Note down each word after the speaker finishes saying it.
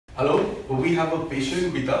Hello, we have a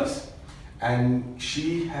patient with us and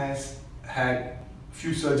she has had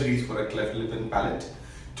few surgeries for a cleft lip and palate.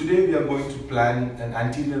 Today we are going to plan an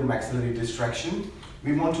anterior maxillary distraction.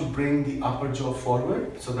 We want to bring the upper jaw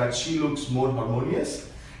forward so that she looks more harmonious.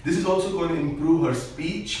 This is also going to improve her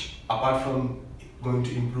speech, apart from going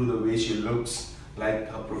to improve the way she looks, like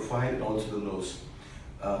her profile and also the nose.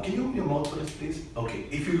 Can you open your mouth for us, please? Okay,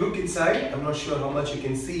 if you look inside, I'm not sure how much you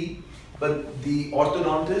can see, but the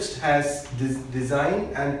orthodontist has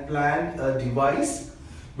designed and planned a device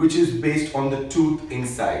which is based on the tooth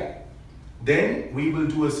inside. Then we will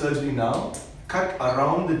do a surgery now, cut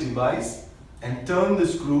around the device and turn the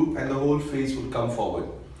screw and the whole face will come forward.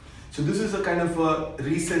 So this is a kind of a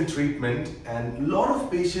recent treatment, and a lot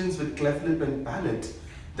of patients with cleft lip and palate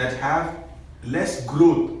that have less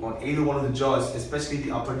growth on either one of the jaws, especially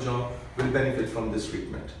the upper jaw, will benefit from this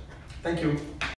treatment. Thank you.